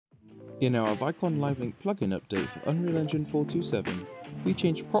In our Vicon LiveLink plugin update for Unreal Engine 4.2.7, we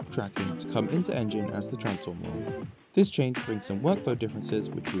changed prop tracking to come into Engine as the transform role. This change brings some workflow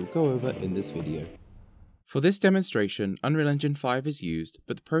differences which we will go over in this video. For this demonstration, Unreal Engine 5 is used,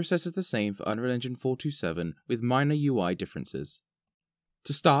 but the process is the same for Unreal Engine 4.2.7 with minor UI differences.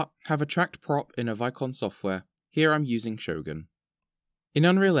 To start, have a tracked prop in a Vicon software. Here I'm using Shogun. In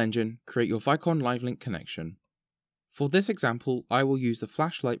Unreal Engine, create your Vicon LiveLink connection. For this example, I will use the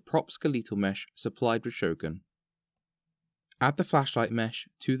flashlight prop skeletal mesh supplied with Shogun. Add the flashlight mesh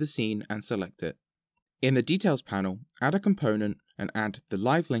to the scene and select it. In the Details panel, add a component and add the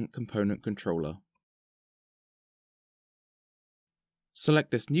LiveLink component controller.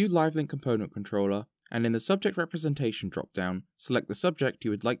 Select this new LiveLink component controller, and in the Subject Representation dropdown, select the subject you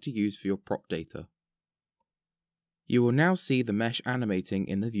would like to use for your prop data. You will now see the mesh animating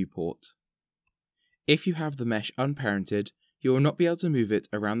in the viewport. If you have the mesh unparented, you will not be able to move it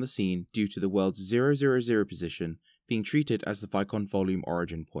around the scene due to the world's 000 position being treated as the Vicon volume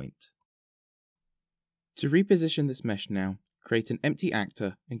origin point. To reposition this mesh now, create an empty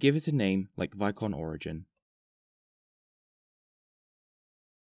actor and give it a name like Vicon origin.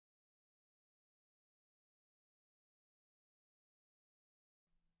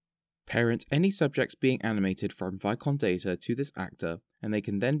 Parent any subjects being animated from Vicon data to this actor, and they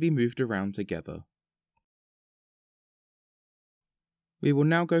can then be moved around together. We will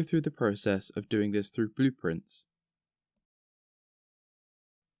now go through the process of doing this through blueprints.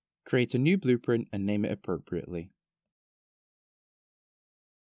 Create a new blueprint and name it appropriately.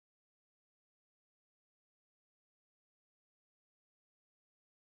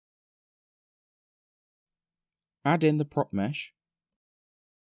 Add in the prop mesh.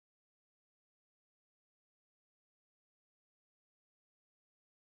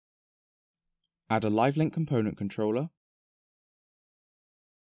 Add a LiveLink component controller.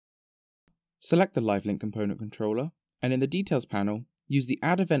 Select the LiveLink component controller, and in the Details panel, use the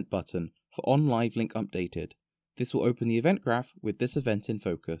Add Event button for On LiveLink Updated. This will open the event graph with this event in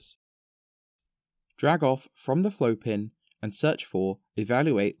focus. Drag off from the flow pin and search for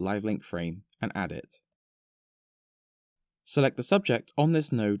Evaluate LiveLink Frame and add it. Select the subject on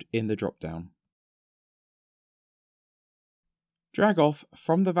this node in the dropdown. Drag off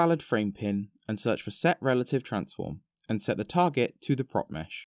from the valid frame pin and search for Set Relative Transform and set the target to the prop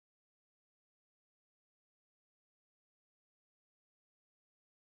mesh.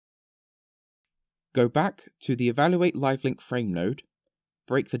 Go back to the Evaluate LiveLink Frame node,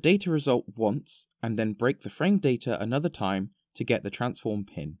 break the data result once, and then break the frame data another time to get the transform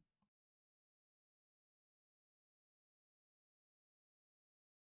pin.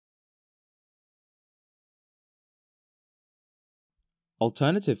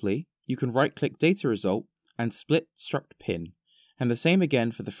 Alternatively, you can right-click Data Result and split Struct Pin, and the same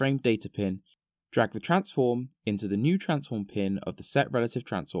again for the frame data pin. Drag the transform into the new transform pin of the Set Relative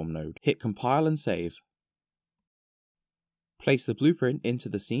Transform node. Hit Compile and save. Place the blueprint into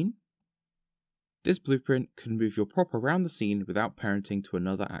the scene. This blueprint can move your prop around the scene without parenting to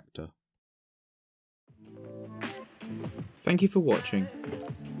another actor. Thank you for watching.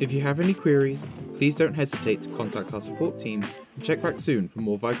 If you have any queries, please don't hesitate to contact our support team and check back soon for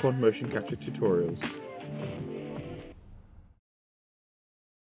more Vicon motion capture tutorials.